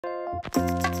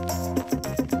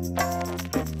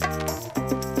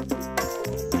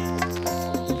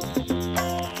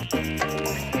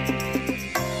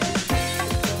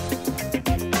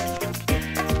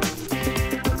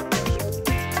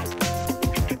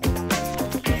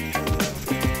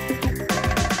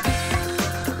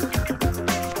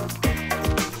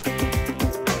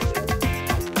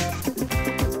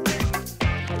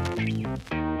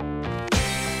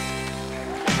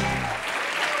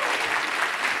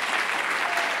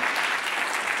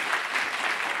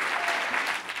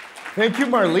Thank you,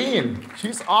 Marlene.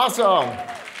 She's awesome.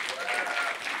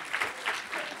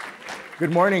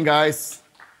 Good morning, guys.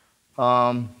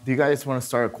 Do you guys want to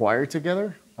start a choir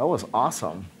together? That was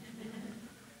awesome.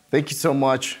 Thank you so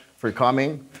much for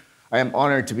coming. I am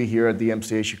honored to be here at the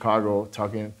MCA Chicago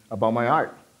talking about my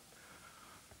art.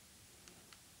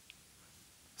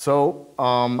 So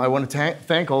I want to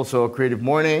thank also Creative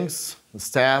Mornings, the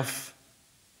staff,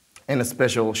 and a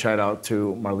special shout out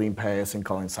to Marlene Paez and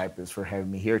Colin Cypress for having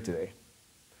me here today.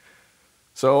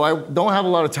 So I don't have a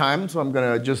lot of time, so I'm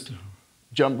gonna just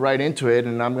jump right into it,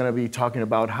 and I'm gonna be talking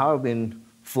about how I've been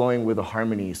flowing with the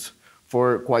harmonies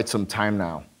for quite some time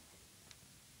now.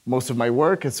 Most of my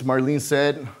work, as Marlene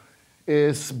said,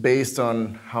 is based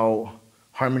on how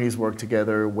harmonies work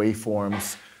together,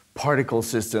 waveforms, particle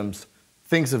systems,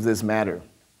 things of this matter.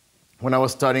 When I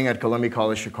was studying at Columbia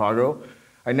College Chicago,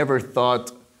 I never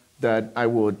thought that I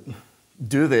would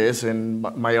do this and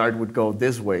my art would go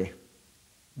this way.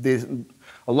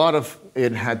 A lot of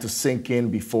it had to sink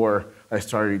in before I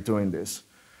started doing this.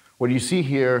 What you see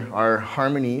here are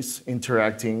harmonies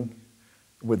interacting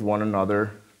with one another,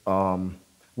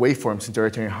 waveforms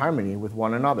interacting in harmony with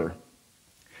one another.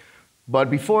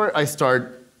 But before I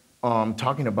start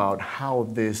talking about how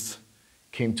this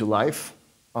came to life,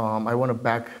 I want to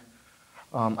back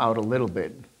out a little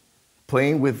bit.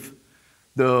 Playing with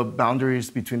the boundaries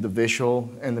between the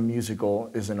visual and the musical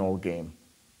is an old game.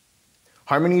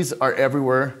 Harmonies are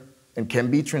everywhere and can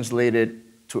be translated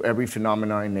to every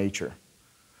phenomenon in nature.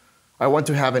 I want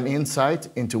to have an insight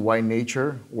into why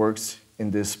nature works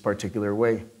in this particular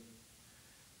way.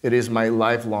 It is my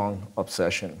lifelong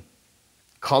obsession.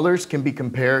 Colors can be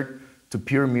compared to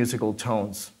pure musical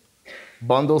tones.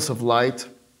 Bundles of light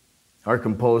are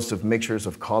composed of mixtures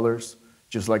of colors,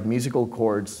 just like musical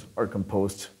chords are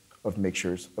composed of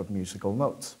mixtures of musical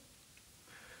notes.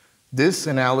 This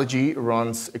analogy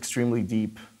runs extremely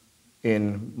deep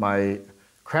in my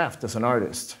craft as an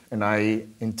artist, and I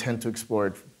intend to explore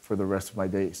it for the rest of my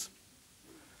days.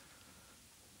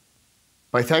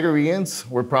 Pythagoreans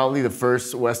were probably the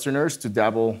first Westerners to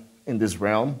dabble in this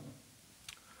realm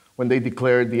when they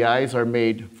declared the eyes are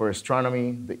made for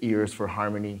astronomy, the ears for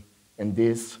harmony, and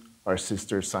these are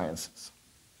sister sciences.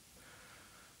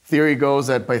 Theory goes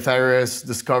that Pythagoras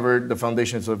discovered the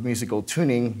foundations of musical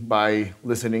tuning by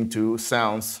listening to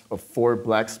sounds of 4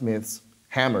 blacksmiths'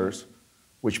 hammers,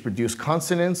 which produced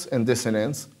consonance and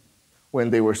dissonance when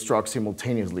they were struck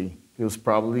simultaneously. It was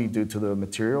probably due to the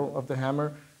material of the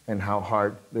hammer and how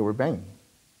hard they were banging.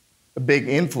 A big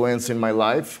influence in my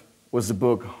life was the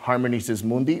book Harmonices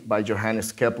Mundi by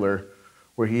Johannes Kepler,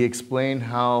 where he explained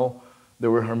how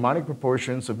there were harmonic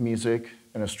proportions of music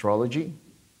and astrology,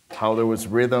 how there was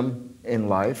rhythm in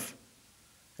life,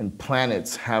 and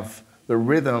planets have the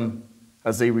rhythm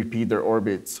as they repeat their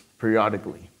orbits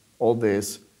periodically. All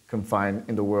this confined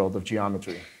in the world of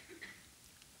geometry.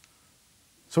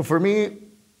 So for me,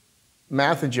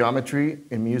 math and geometry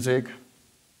in music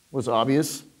was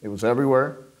obvious. It was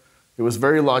everywhere. It was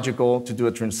very logical to do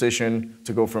a transition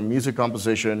to go from music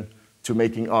composition to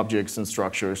making objects and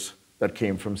structures that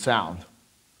came from sound.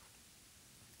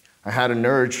 I had an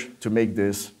urge to make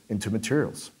this into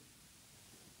materials.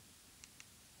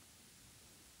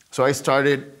 So I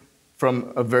started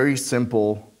from a very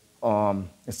simple,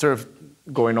 instead of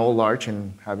going all large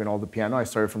and having all the piano, I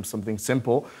started from something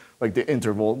simple, like the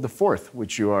interval, the fourth,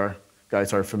 which you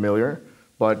guys are familiar,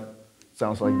 but it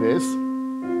sounds like this.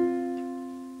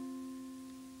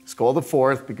 It's called the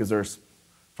fourth because there's,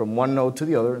 from one note to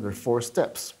the other, there are 4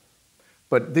 steps.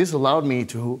 But this allowed me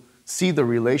to see the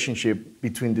relationship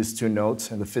between these 2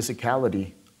 notes and the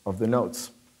physicality of the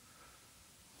notes.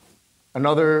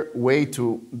 Another way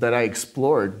that I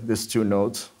explored these 2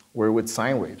 notes were with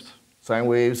sine waves. Sine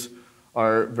waves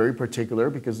are very particular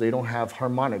because they don't have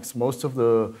harmonics. Most of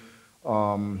the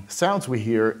sounds we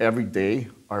hear every day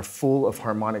are full of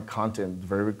harmonic content,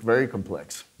 very, very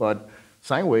complex. But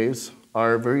sine waves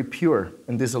are very pure,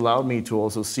 and this allowed me to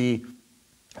also see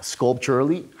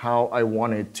sculpturally how I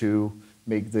wanted to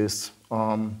make these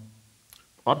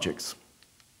objects.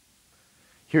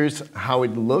 Here's how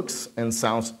it looks and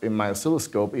sounds in my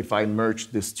oscilloscope if I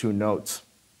merge these two notes.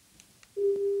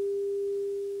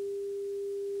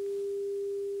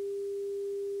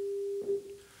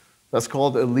 That's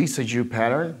called a Lissajous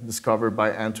pattern, discovered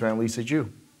by Antoine Lissajous.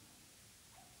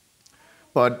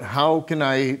 But how can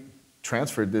I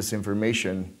transfer this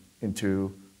information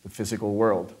into the physical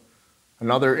world?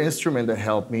 Another instrument that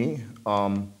helped me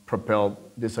propel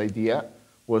this idea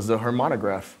was the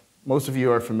harmonograph. Most of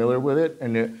you are familiar with it,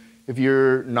 and if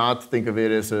you're not, think of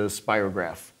it as a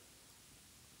spirograph.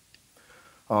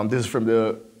 This is from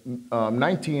the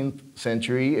 19th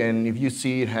century, and if you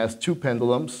see it has two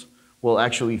pendulums, well,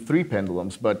 actually three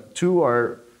pendulums, but two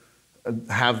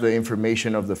have the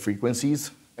information of the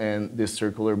frequencies and this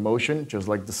circular motion, just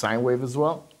like the sine wave as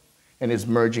well, and is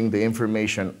merging the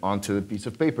information onto the piece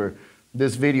of paper.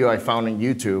 This video I found on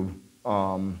YouTube,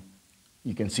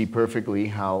 you can see perfectly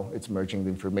how it's merging the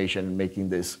information and making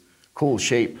this cool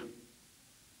shape.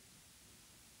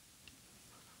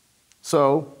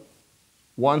 So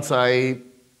if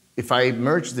I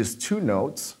merge these two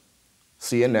notes,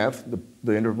 C and F,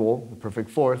 the interval, the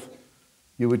perfect fourth,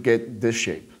 you would get this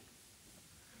shape.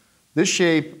 This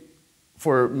shape,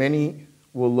 for many,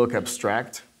 will look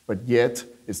abstract, but yet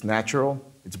it's natural,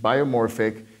 it's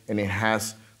biomorphic, and it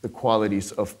has the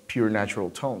qualities of pure natural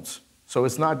tones. So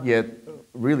it's not yet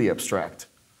really abstract.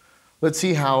 Let's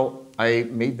see how I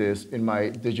made this in my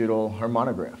digital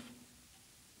harmonograph.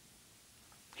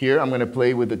 Here I'm going to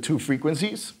play with the two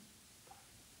frequencies.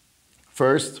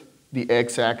 First, the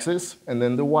x-axis, and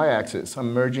then the y-axis.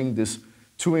 I'm merging these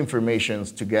two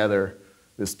informations together,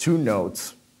 these two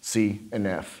notes, C and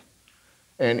F.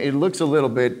 And it looks a little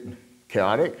bit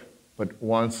chaotic, but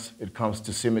once it comes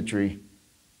to symmetry,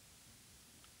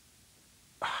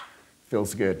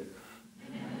 feels good.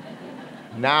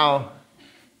 Now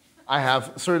I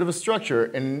have sort of a structure,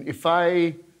 and if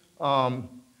I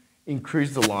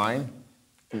increase the line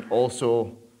and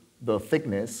also the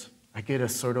thickness, I get a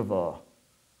sort of a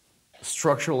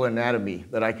structural anatomy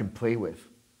that I can play with.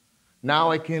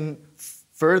 Now I can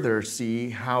further see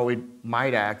how it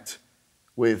might act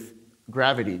with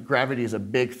gravity. Gravity is a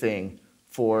big thing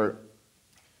for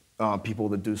people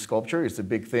that do sculpture. It's a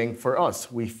big thing for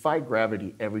us. We fight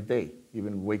gravity every day.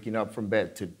 Even waking up from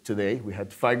bed today, we had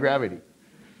to fight gravity.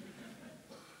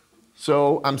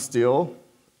 So I'm still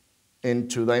in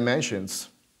 2 dimensions.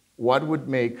 What would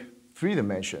make 3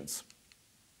 dimensions?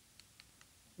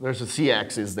 There's a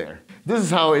C-axis there. This is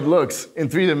how it looks in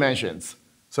 3 dimensions.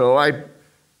 So I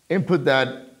input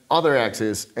that other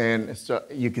axis, and so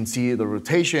you can see the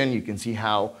rotation, you can see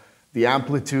how the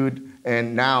amplitude,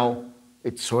 and now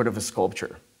it's sort of a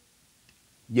sculpture.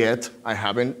 Yet, I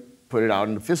haven't put it out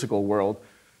in the physical world.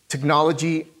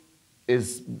 Technology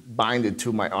is binded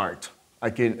to my art.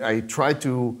 I try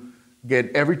to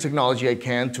get every technology I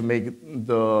can to make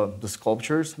the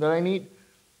sculptures that I need,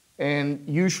 and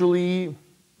usually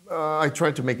I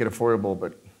try to make it affordable,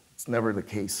 but it's never the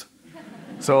case.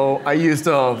 So I used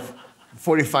a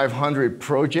 4500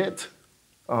 Projet.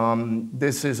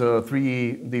 This is a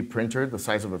 3D printer the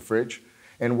size of a fridge.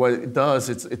 And what it does,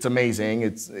 it's amazing.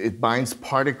 It binds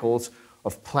particles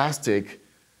of plastic,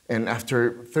 and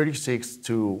after 36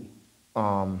 to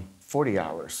 40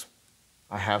 hours,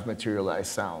 I have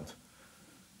materialized sound.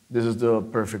 This is the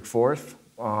Perfect Fourth,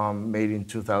 made in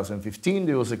 2015.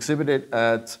 It was exhibited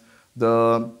at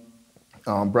the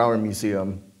Broward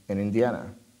Museum in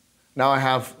Indiana. Now I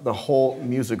have the whole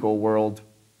musical world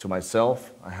to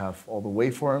myself. I have all the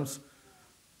waveforms.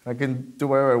 I can do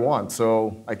whatever I want,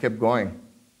 so I kept going.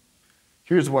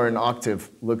 Here's what an octave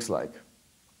looks like.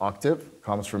 Octave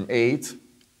comes from 8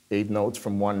 notes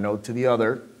from one note to the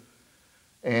other,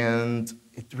 and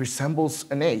it resembles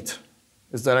an 8.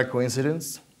 Is that a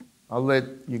coincidence? I'll let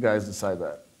you guys decide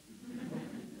that.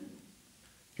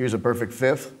 Here's a perfect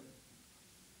fifth.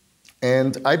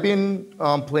 And I've been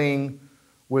playing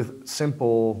with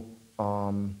simple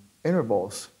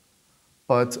intervals,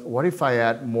 but what if I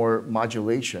add more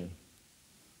modulation?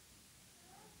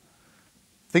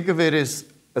 Think of it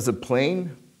as a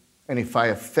plane, and if I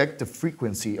affect the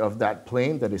frequency of that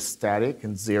plane that is static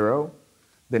and 0,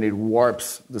 then it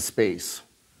warps the space.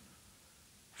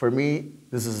 For me,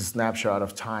 this is a snapshot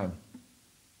of time.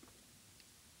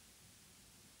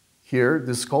 Here,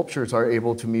 the sculptures are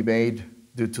able to be made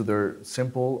due to their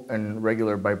simple and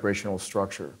regular vibrational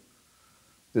structure.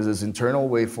 This is internal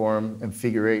waveform and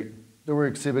figure 8. They were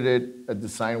exhibited at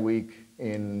Design Week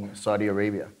in Saudi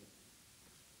Arabia.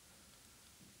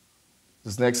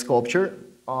 This next sculpture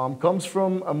comes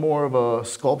from more of a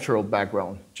sculptural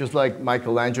background. Just like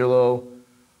Michelangelo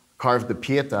carved the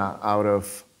Pieta out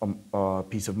of a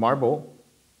piece of marble,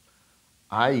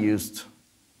 I used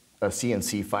a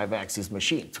CNC 5-axis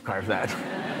machine to carve that.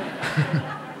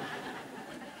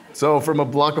 So from a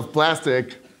block of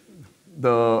plastic,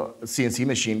 the CNC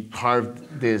machine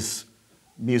carved this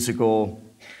musical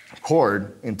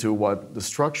chord into what the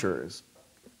structure is.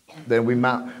 Then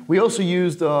we also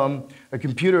used a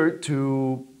computer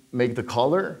to make the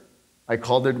color. I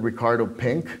called it Ricardo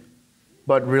Pink,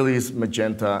 but really it's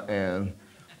magenta, and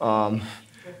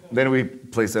then we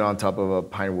placed it on top of a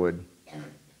pine wood.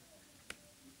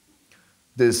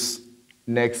 This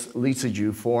next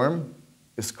Lissajou form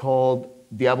is called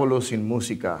Diabolos in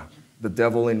Musica, the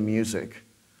devil in music.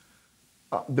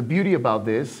 The beauty about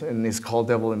this, and it's called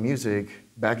devil in music,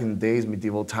 back in the days,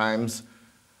 medieval times,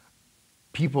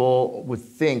 people would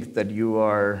think that you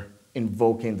are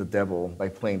invoking the devil by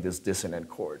playing this dissonant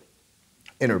chord,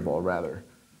 interval rather.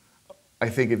 I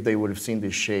think if they would have seen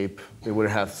this shape, they would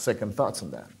have second thoughts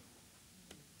on that.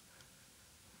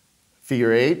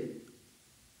 Figure 8,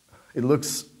 it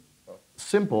looks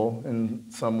simple in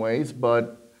some ways,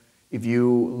 but if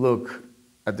you look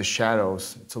at the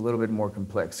shadows, it's a little bit more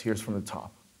complex. Here's from the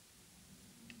top.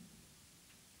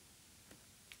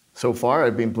 So far,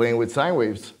 I've been playing with sine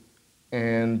waves,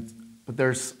 but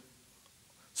there's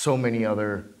so many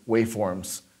other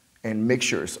waveforms and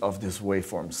mixtures of these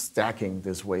waveforms, stacking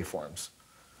these waveforms.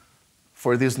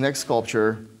 For this next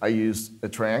sculpture, I used a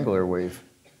triangular wave,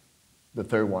 the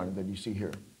third one that you see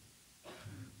here.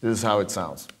 This is how it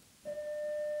sounds.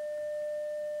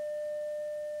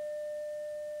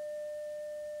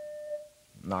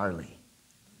 Gnarly.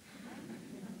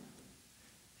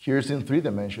 Here's in 3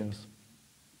 dimensions.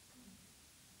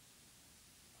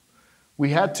 I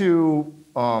had to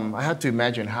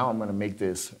imagine how I'm going to make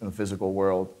this in the physical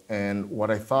world, and what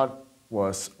I thought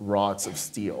was rods of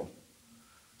steel.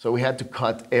 So we had to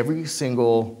cut every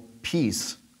single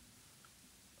piece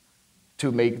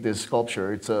to make this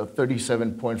sculpture. It's a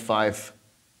 37.5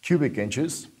 cubic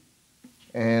inches,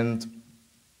 and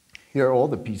here are all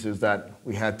the pieces that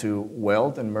we had to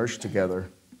weld and merge together.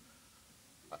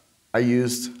 I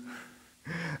used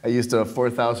a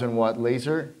 4,000 watt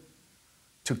laser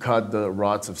to cut the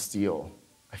rods of steel.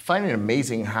 I find it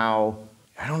amazing how,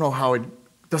 I don't know how it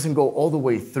doesn't go all the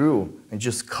way through and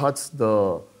just cuts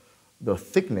the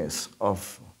thickness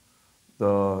of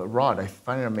the rod. I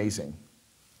find it amazing.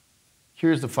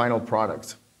 Here's the final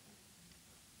product.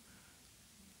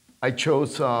 I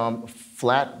chose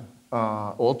flat,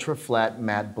 ultra flat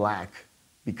matte black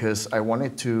because I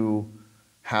wanted to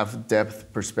have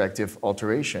depth perspective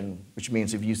alteration, which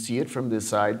means if you see it from this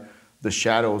side, the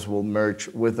shadows will merge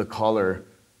with the color,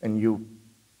 and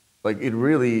it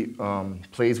really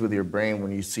plays with your brain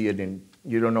when you see it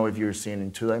you don't know if you're seeing it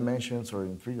in 2 dimensions or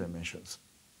in 3 dimensions.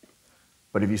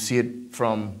 But if you see it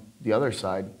from the other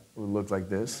side, it will look like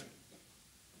this.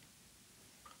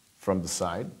 From the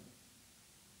side,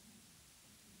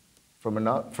 from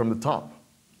the top,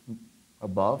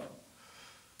 above,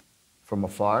 from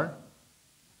afar,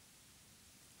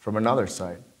 from another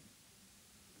side.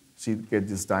 See, get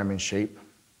this diamond shape.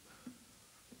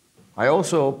 I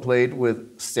also played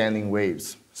with standing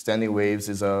waves. Standing waves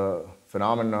is a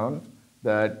phenomenon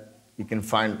that you can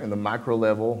find in the macro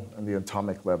level and the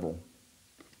atomic level.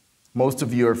 Most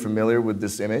of you are familiar with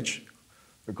this image.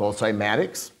 They're called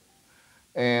cymatics.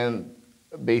 And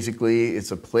basically,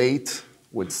 it's a plate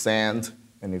with sand,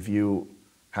 and if you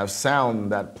have sound on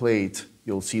that plate,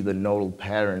 you'll see the nodal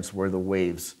patterns where the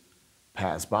waves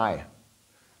pass by.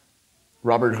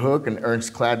 Robert Hooke and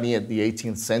Ernst Chladni at the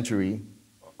 18th century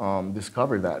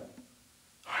discovered that.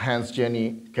 Hans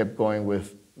Jenny kept going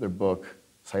with their book,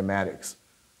 Cymatics.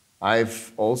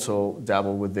 I've also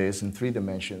dabbled with this in 3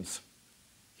 dimensions.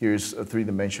 Here's a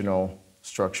 3-dimensional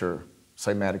structure,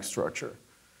 cymatic structure.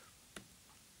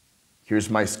 Here's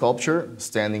my sculpture,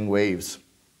 Standing Waves.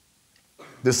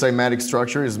 This cymatic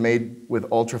structure is made with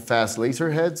ultra-fast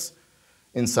laser heads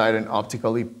inside an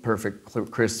optically perfect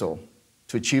crystal.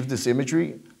 To achieve this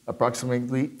imagery,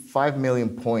 approximately 5 million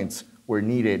points were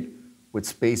needed, with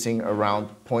spacing around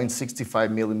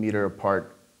 0.65 millimeter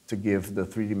apart to give the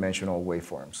 3-dimensional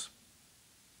waveforms.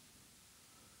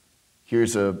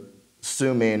 Here's a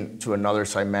zoom in to another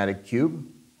cymatic cube.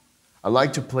 I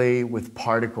like to play with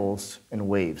particles and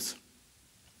waves.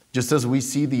 Just as we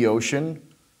see the ocean,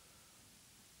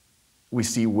 we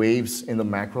see waves in the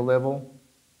macro level,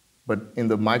 but in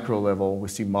the micro level, we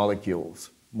see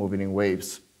molecules moving in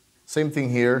waves. Same thing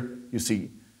here, you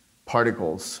see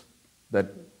particles that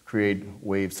create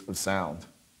waves of sound.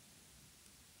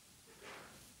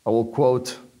 I will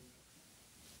quote,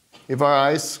 "If our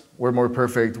eyes were more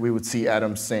perfect, we would see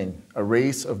atoms sing, a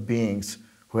race of beings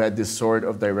who had this sort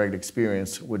of direct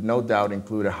experience would no doubt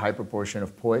include a high proportion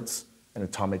of poets and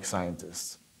atomic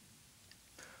scientists.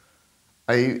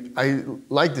 I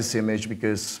like this image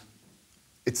because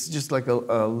it's just like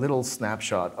a little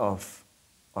snapshot of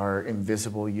our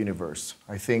invisible universe.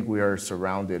 I think we are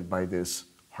surrounded by these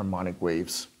harmonic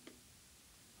waves.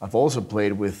 I've also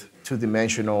played with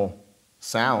two-dimensional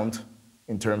sound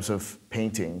in terms of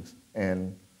paintings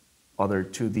and other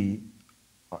 2D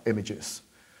images.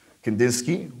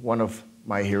 Kandinsky, one of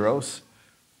my heroes.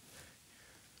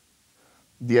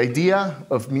 The idea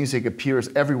of music appears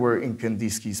everywhere in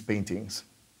Kandinsky's paintings.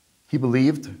 He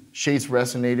believed shades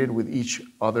resonated with each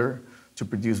other to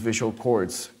produce visual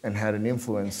chords and had an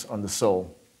influence on the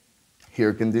soul.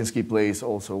 Here, Kandinsky plays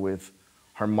also with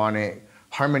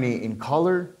harmony in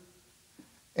color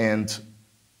and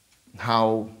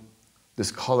how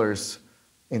these colors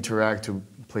interact to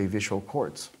play visual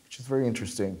chords, which is very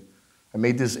interesting. I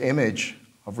made this image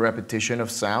of repetition of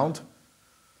sound,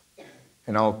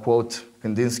 and I'll quote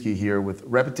Kandinsky here with,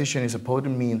 "Repetition is a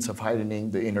potent means of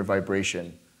heightening the inner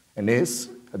vibration and is,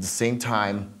 at the same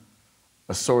time,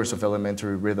 a source of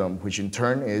elementary rhythm, which in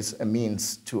turn is a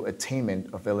means to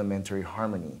attainment of elementary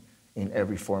harmony in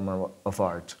every form of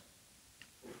art."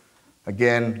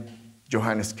 Again,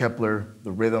 Johannes Kepler,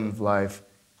 The Rhythm of Life.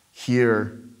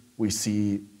 Here we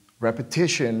see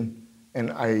repetition and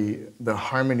the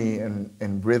harmony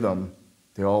and rhythm,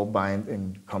 they all bind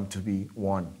and come to be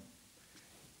one.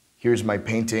 Here's my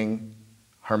painting,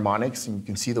 Harmonics, and you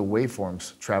can see the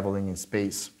waveforms traveling in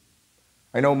space.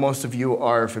 I know most of you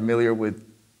are familiar with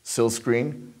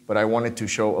silkscreen, but I wanted to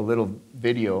show a little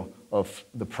video of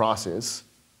the process,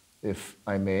 if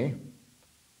I may.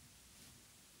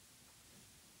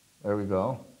 There we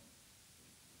go.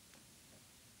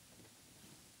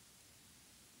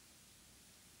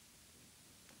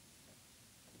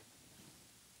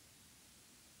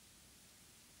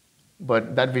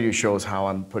 But that video shows how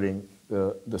I'm putting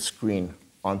the screen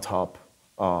on top.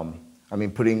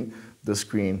 Putting the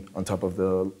screen on top of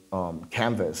the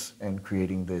canvas and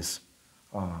creating this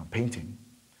painting.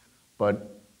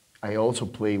 But I also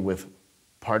play with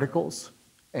particles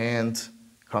and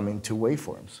come into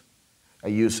waveforms. I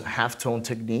use halftone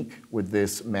technique with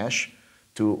this mesh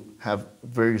to have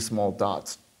very small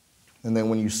dots. And then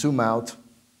when you zoom out,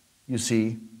 you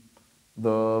see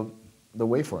the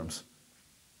waveforms.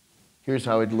 Here's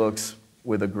how it looks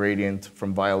with a gradient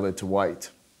from violet to white.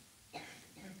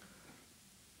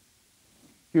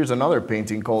 Here's another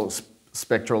painting called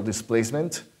Spectral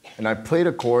Displacement, and I played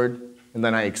a chord and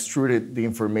then I extruded the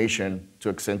information to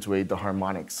accentuate the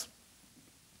harmonics.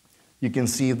 You can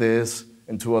see this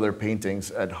in two other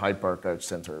paintings at Hyde Park Art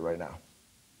Center right now.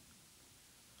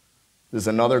 There's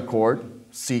another chord,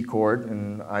 C chord,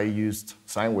 and I used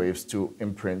sine waves to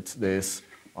imprint this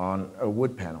on a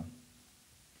wood panel.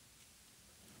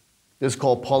 This is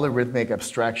called polyrhythmic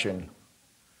abstraction.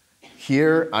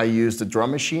 Here I used a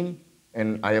drum machine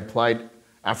and I applied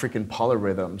African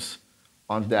polyrhythms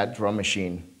on that drum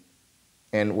machine.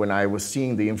 And when I was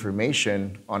seeing the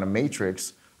information on a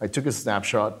matrix, I took a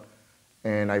snapshot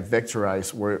and I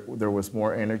vectorized where there was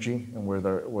more energy and where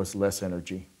there was less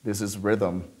energy. This is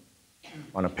rhythm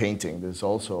on a painting. This is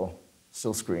also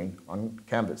silkscreen on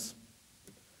canvas.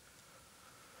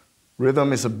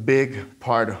 Rhythm is a big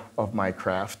part of my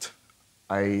craft.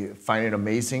 I find it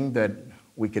amazing that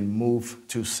we can move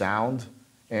to sound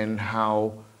and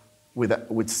how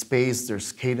with space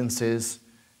there's cadences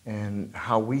and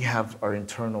how we have our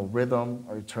internal rhythm,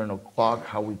 our internal clock,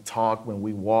 how we talk when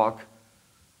we walk.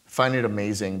 I find it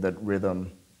amazing that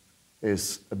rhythm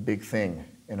is a big thing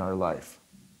in our life.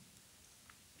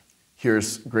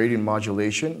 Here's gradient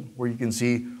modulation, where you can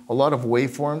see a lot of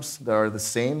waveforms that are the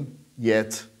same,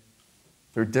 yet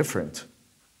they're different.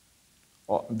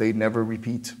 They never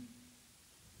repeat.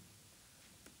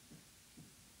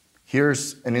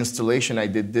 Here's an installation I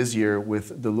did this year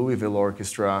with the Louisville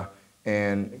Orchestra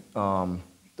and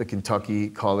the Kentucky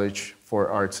College for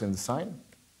Arts and Design.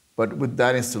 But with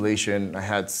that installation, I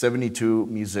had 72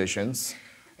 musicians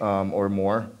or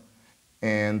more,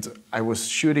 and I was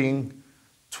shooting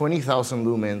 20,000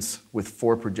 lumens with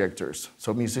 4 projectors.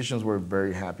 So musicians were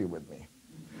very happy with me.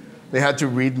 They had to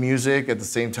read music at the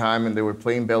same time, and they were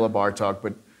playing Bela Bartok,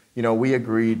 but we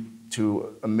agreed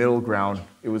to a middle ground.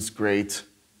 It was great,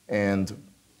 and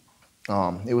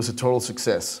it was a total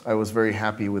success. I was very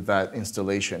happy with that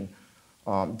installation.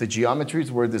 The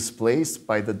geometries were displaced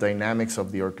by the dynamics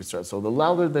of the orchestra. So the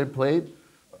louder they played,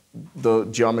 the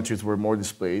geometries were more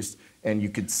displaced, and you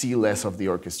could see less of the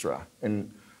orchestra.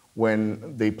 And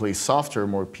when they play softer,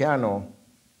 more piano,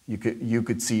 you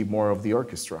could see more of the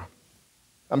orchestra.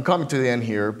 I'm coming to the end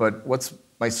here, but what's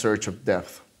my search of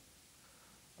depth.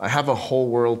 I have a whole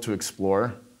world to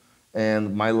explore,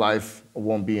 and my life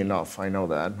won't be enough. I know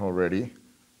that already.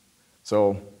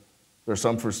 So there's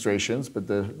some frustrations, but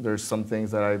there's some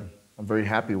things that I'm very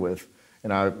happy with.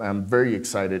 And I'm very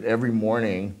excited every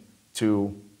morning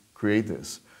to create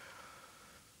this.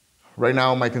 Right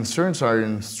now, my concerns are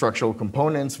in structural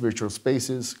components, virtual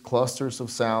spaces, clusters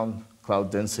of sound, cloud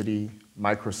density,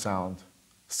 microsound,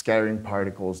 scattering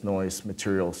particles, noise,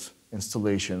 materials,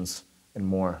 installations, and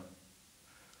more.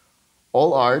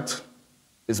 All art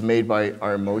is made by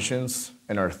our emotions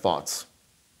and our thoughts.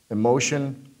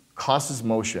 Emotion causes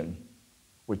motion,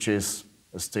 which is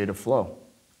a state of flow.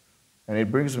 And it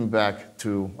brings me back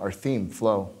to our theme,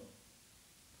 flow.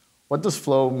 What does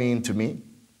flow mean to me?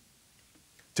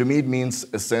 To me, it means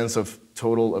a sense of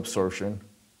total absorption,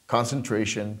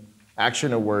 concentration,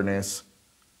 action awareness,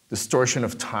 distortion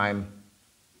of time,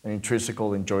 and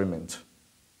intrinsical enjoyment.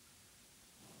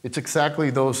 It's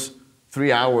exactly those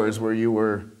 3 hours where you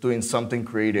were doing something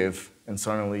creative and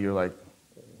suddenly you're like,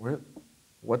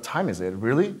 what time is it,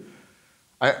 really?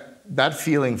 That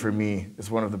feeling for me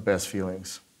is one of the best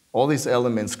feelings. All these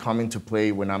elements come into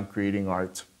play when I'm creating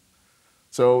art.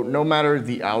 So no matter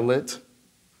the outlet,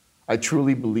 I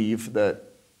truly believe that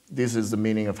this is the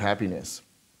meaning of happiness,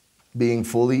 being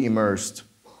fully immersed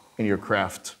in your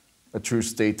craft, a true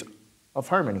state of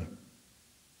harmony.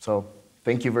 So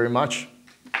thank you very much.